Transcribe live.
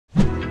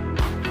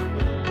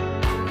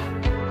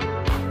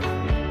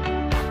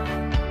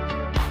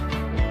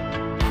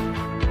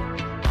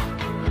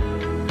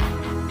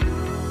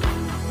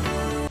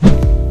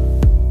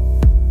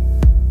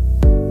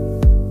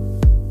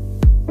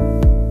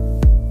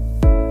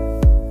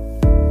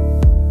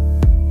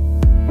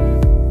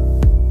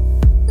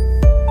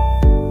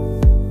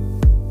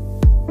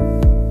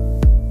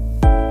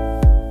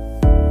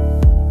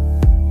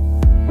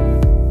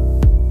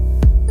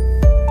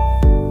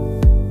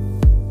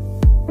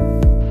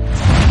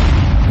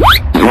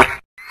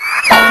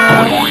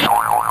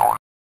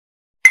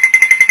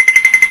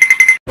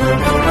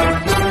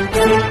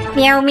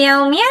Meow,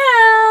 meow,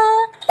 meow!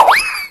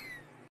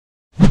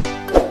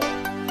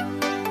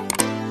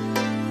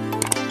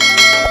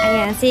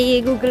 Ayan,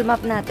 si Google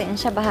Map natin.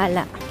 Siya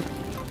bahala.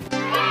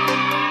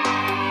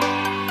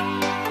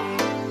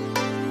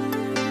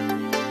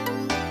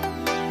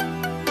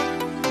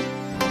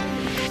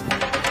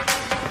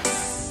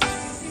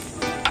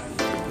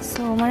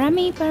 So,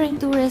 marami pa rin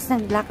tourists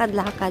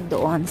naglakad-lakad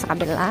doon sa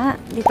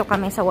kabila. Dito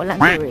kami sa walang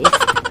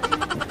tourist.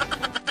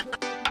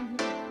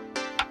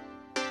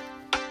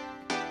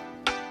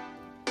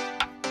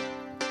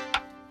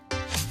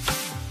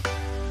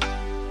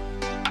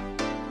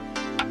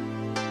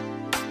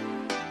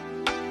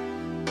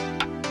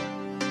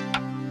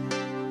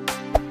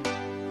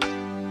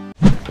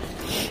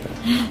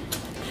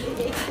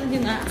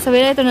 Sabi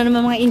na, ito na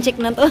naman mga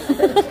in-check na to.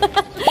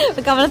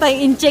 Pagkama na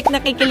tayong in-check na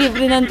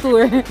kikilibre ng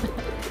tour.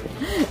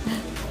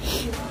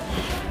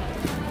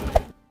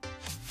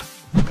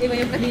 Iba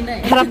yung kanina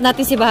eh. Harap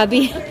natin si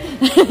Bobby.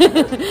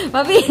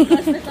 Bobby!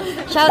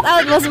 Shout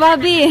out, Boss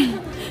Bobby!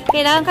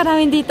 Kailangan ka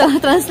namin dito,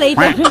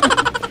 translator.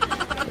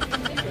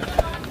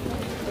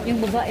 Yung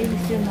babae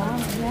yun na.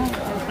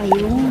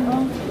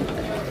 Ayun.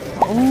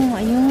 Oo,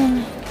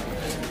 ayun.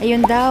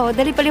 Ayun daw.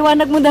 Dali,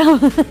 paliwanag mo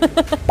daw.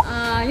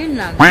 Yun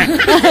lang.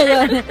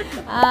 Ayun.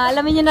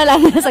 Alamin nyo na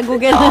lang sa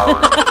Google.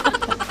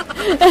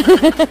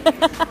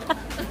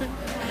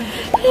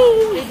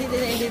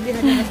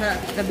 Hindi na sa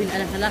kabila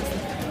na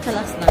sa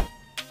last na.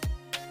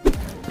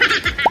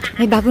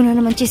 May bago na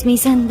naman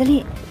chismisan.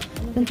 Dali.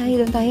 Doon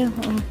tayo.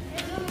 Oo.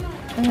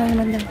 Ano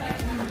naman daw.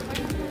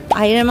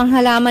 Ay namang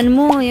halaman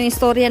mo. Yung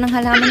istorya ng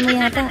halaman mo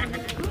yata.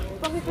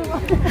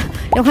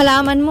 Yung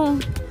halaman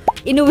mo.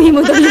 Inuwi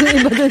mo daw yung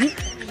iba doon.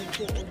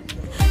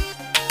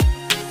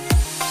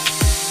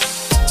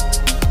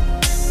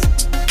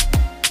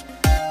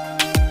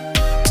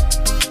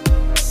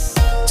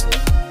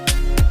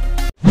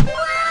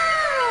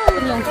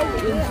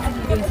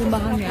 Yung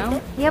simbahan niya?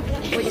 Yep.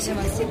 Pwede siya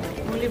masip.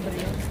 Ang libre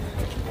yun.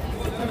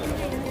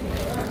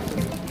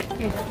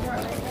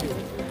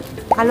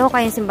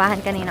 Kaloka yung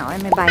simbahan kanina. O,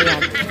 may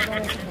bayad.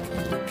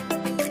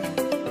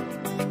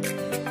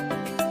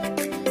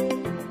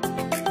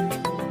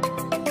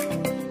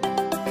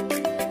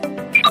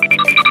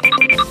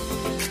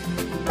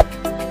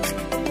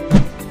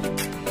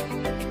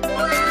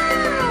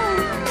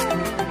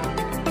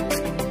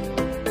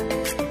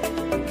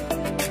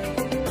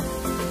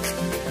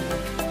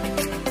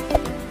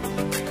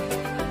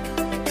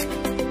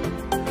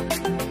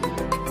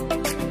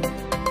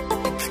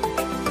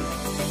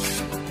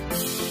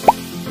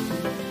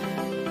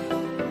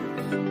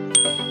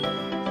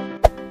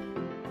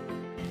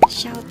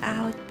 Shout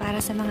out para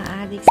sa mga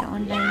adik sa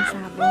online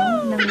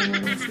sabong ng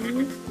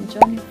si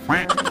John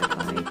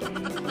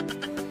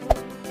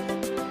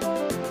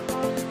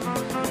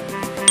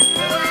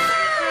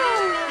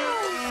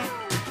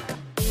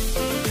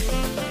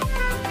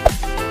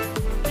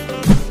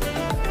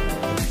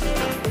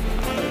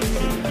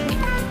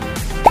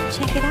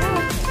Check it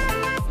out.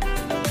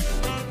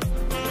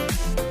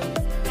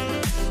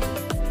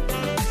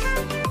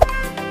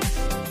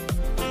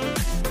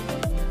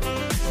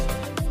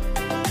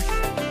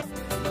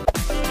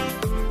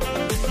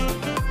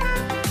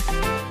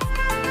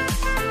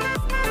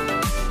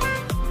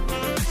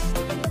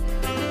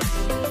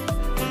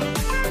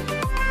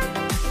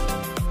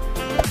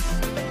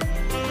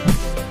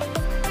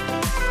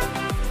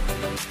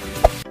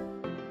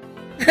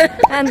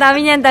 Ang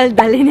dami niyan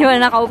daldal, hindi ba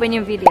naka-open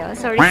yung video.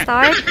 So,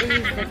 restart.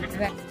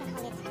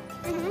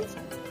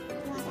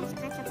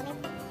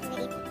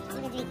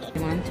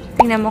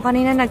 Tingnan mo,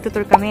 kanina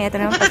nagtutur kami. Ito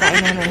naman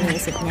pagkain na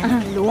iniisip niya.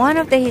 One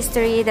of the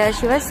history that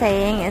she was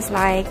saying is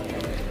like,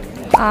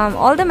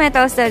 all the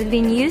metals that have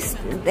been used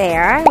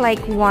there,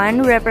 like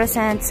one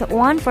represents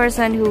one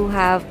person who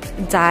have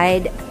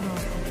died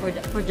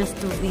for just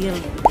to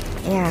build.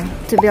 Yeah,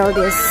 to build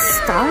this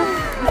stuff.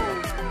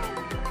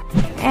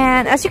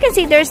 And as you can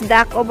see, there's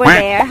duck over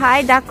there.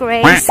 Hi, duck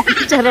race.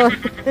 Charot.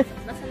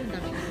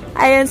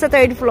 Ayun sa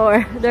third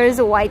floor.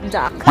 There's a white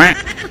duck.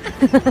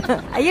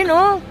 Ayun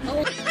oh.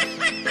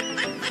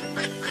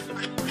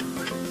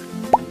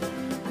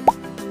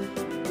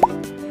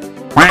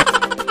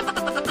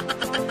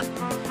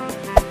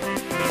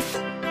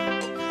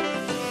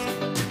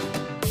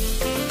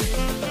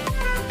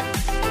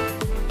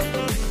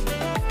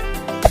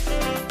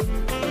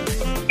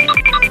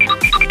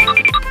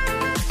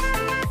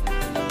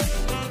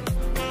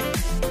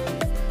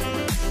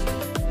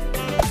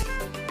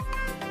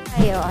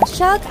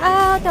 Shout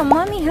out to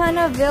Mommy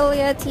Hana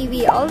Villa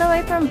TV all the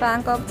way from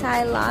Bangkok,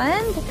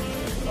 Thailand.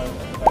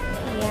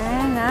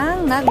 Yan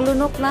ang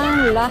naglunok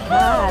ng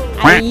lahat.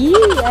 Ay!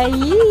 Ay!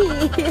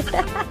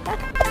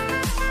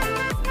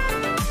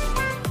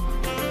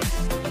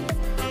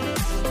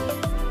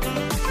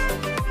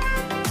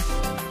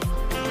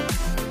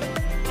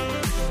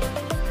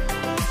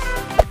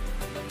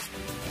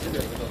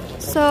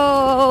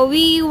 So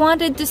we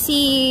wanted to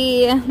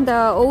see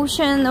the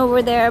ocean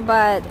over there,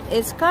 but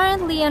it's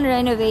currently in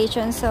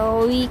renovation,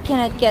 so we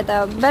cannot get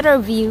a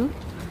better view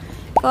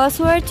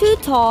Because we're too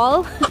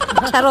tall.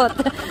 Charot.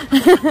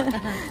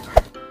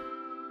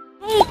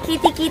 Hey,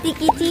 kitty, kitty,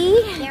 kitty.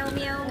 Meow,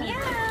 meow, meow.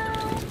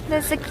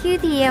 That's a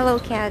cute yellow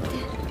cat.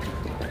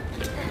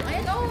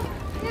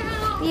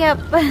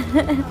 Yep.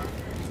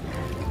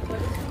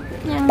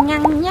 Nyang,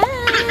 nyang, nyang.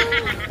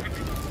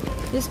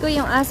 Diyos ko,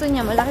 yung aso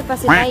niya, malaki pa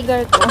si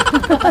tiger ko.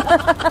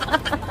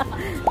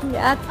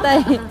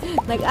 Atay.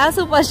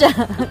 Nag-aso pa siya.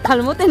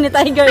 Kalmutin ni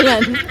tiger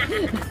yan.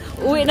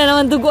 Uwi na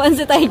naman duguan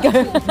si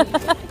tiger.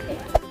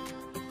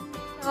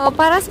 So,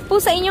 para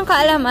po sa inyong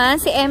kaalaman,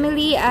 si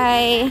Emily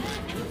ay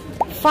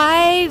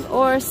 5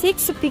 or 6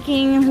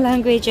 speaking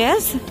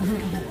languages.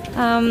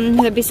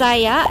 The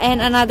Bisaya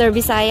and another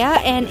Bisaya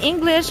and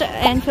English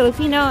and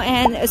Filipino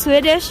and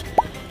Swedish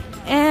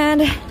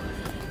and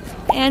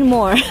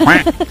more.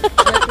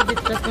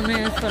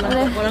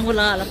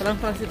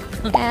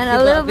 And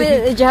a little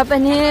bit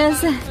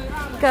Japanese.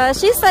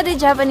 Because she studied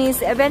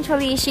Japanese,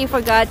 eventually she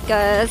forgot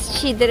because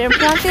she didn't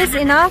practice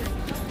enough.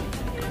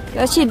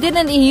 Because she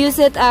didn't use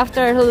it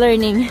after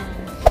learning.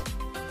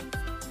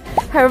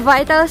 Her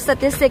vital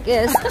statistic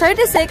is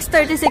 36,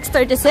 36,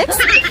 36.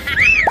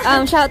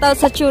 Shout out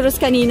sa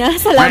churros kanina.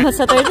 Salamat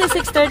sa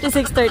 36,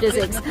 36,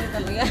 36.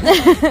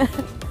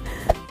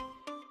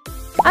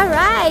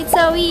 Alright,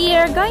 so we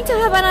are going to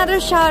have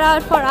another shout out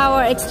for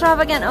our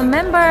extravagant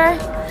member,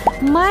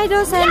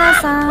 Maido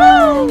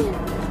Sena-san.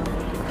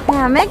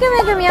 Yeah, mega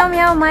mega meow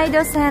meow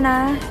Maido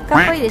Sena.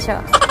 Kappoi desho.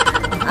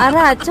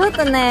 Ara,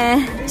 chotto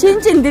ne,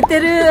 chinchin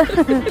diteru.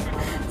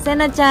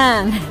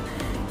 Sena-chan.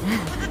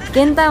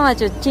 Gentama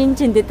cho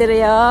chinchin diteru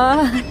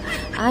yo.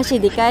 Ashi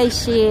dekai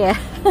shi.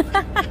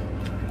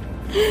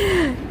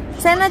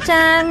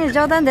 Sena-chan,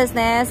 jodan desu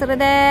ne. Sore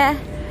de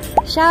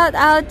shout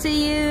out to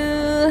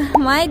you,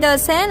 Maido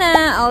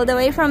Sena, all the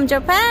way from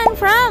Japan,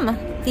 from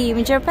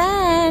Team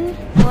Japan.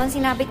 Oh,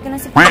 sinabit ko na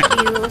si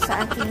Pagyu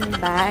sa aking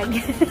bag.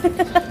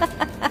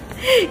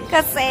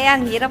 Kasi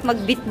ang hirap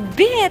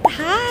magbitbit.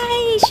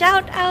 Hi!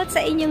 Shout out sa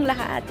inyong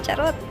lahat.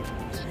 Charot!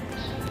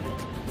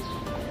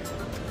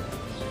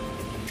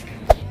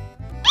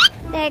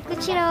 De,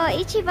 kuchiro,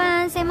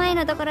 ichiban semai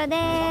no tokoro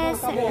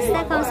desu.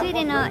 Stockholm,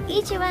 Sweden no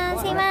ichiban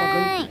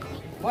semai.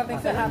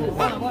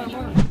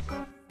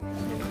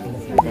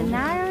 The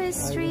narrow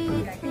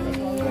street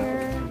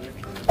here.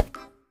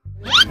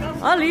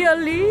 Ali,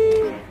 Ali!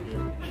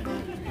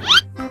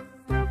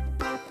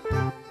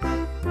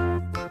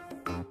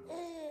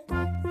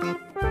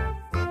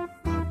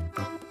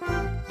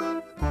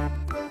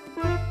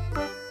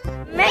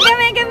 Mega,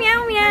 mega,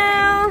 meow,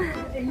 meow!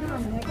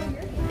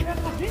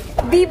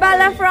 Viva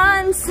la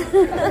France!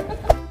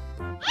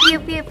 Pew,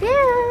 pew,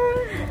 pew!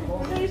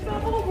 That's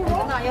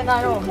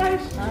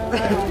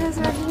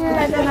right here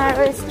at the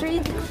narrow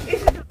street.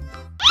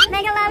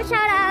 Mega love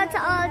shout out to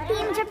all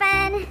Team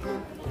Japan.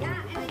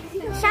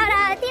 Shout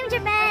out Team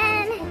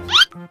Japan.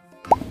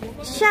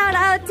 Shout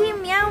out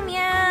Team Meow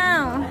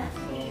Meow.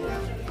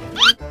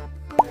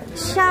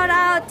 Shout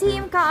out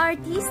Team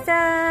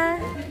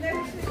Ka-Artista.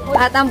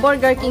 At ang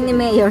Burger King ni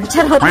Mayor.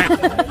 Charot.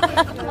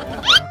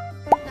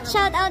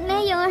 Shout out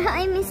Mayor,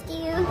 I missed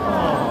you.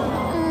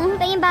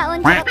 Pahing baon.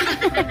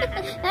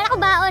 Meron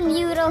ako baon,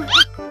 euro.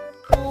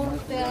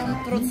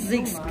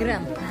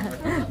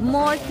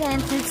 More than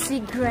 60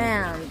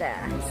 grand.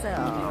 So,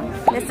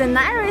 there's a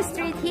narrow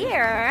street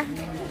here.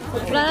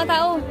 Wala na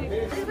tao.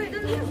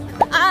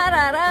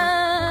 Arara!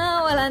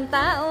 Walang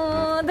tao.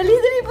 Dali,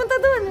 dali, punta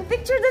dun.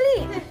 Picture,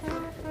 dali.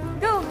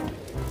 Go.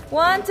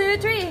 1, 2,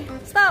 3.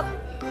 Stop.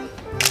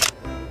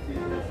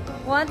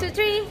 1, 2,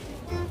 3.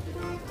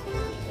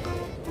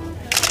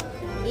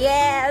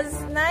 Yes!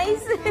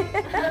 Nice!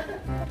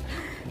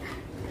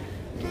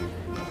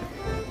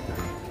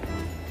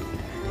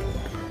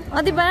 O,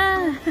 diba?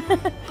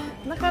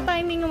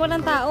 Naka-timing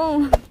walang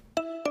tao.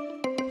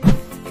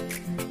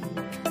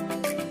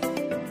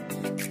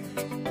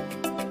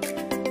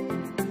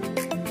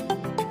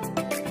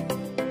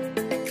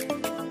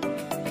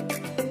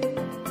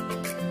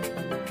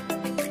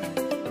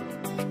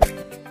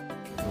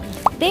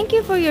 Thank you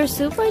for your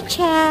super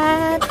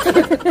chat.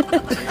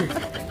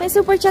 May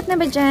super chat na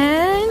ba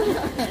dyan?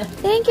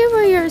 Thank you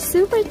for your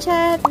super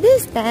chat.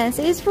 This dance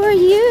is for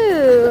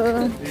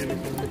you.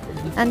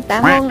 Ang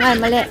tahong,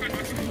 mali.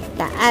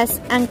 Taas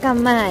ang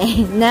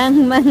kamay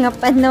ng mga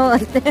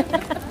panot.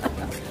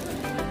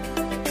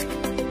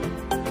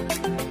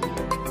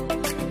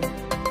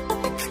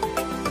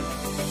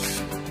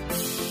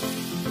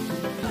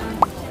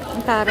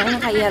 Ang tara,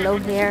 naka-yellow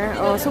hair.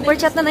 Oh, super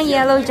chat na ng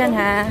yellow dyan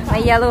ha.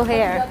 May yellow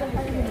hair.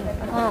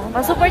 Oh,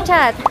 pa-super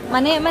chat.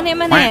 Mani, mani,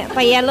 mani.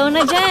 Pa-yellow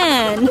na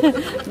dyan.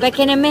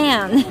 Back in a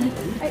man.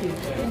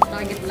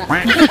 Target lang.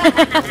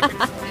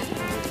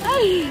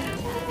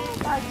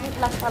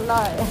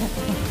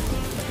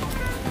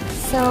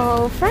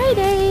 So,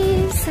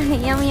 Fridays.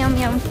 Yum, yum,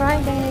 yum,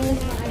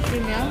 Fridays. Ice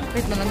cream yan?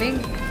 Wait, malamig?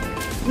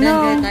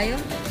 No. Tayo?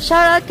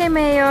 Shout out kay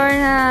Mayor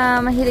na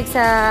mahilig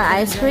sa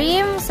ice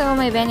cream. So,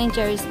 may Ben &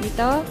 Jerry's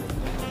dito.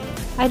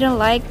 I don't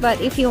like,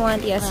 but if you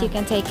want, yes, you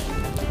can take.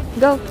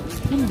 Go.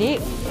 Hindi.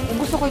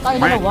 Gusto ko tayo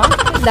dalawa.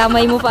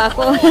 Damay mo pa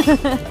ako.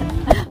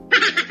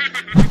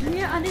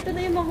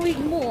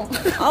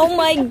 Oh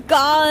my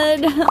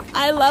God!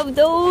 I love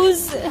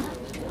those!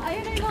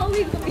 Ayun na yung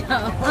mauwi ko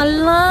yan.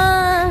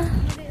 Allah!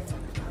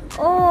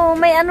 Oh,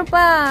 may ano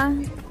pa?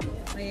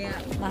 May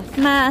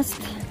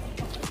Mask.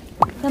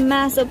 The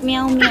mask of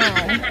meow meow.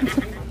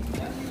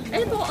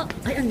 Ay, ito.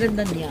 Ay, ang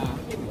ganda niya.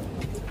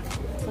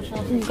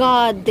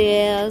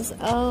 Goddess.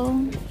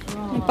 Oh.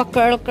 May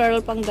pa-curl-curl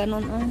pang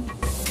ganun. Oh.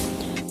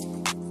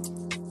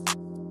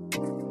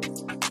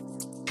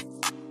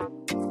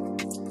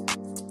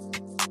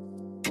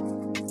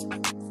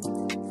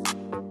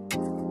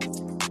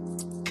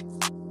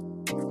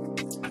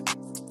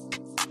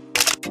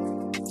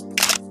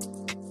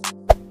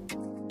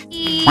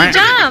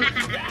 Jump!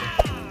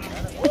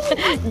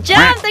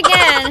 Jump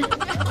again!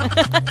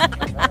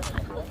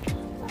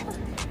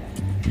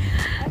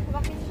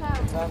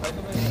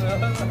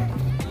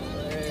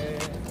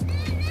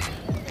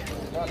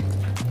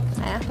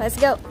 Let's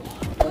go.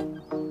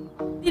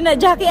 Tina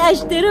Jackie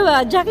Ash,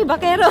 Jackie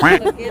Bakero.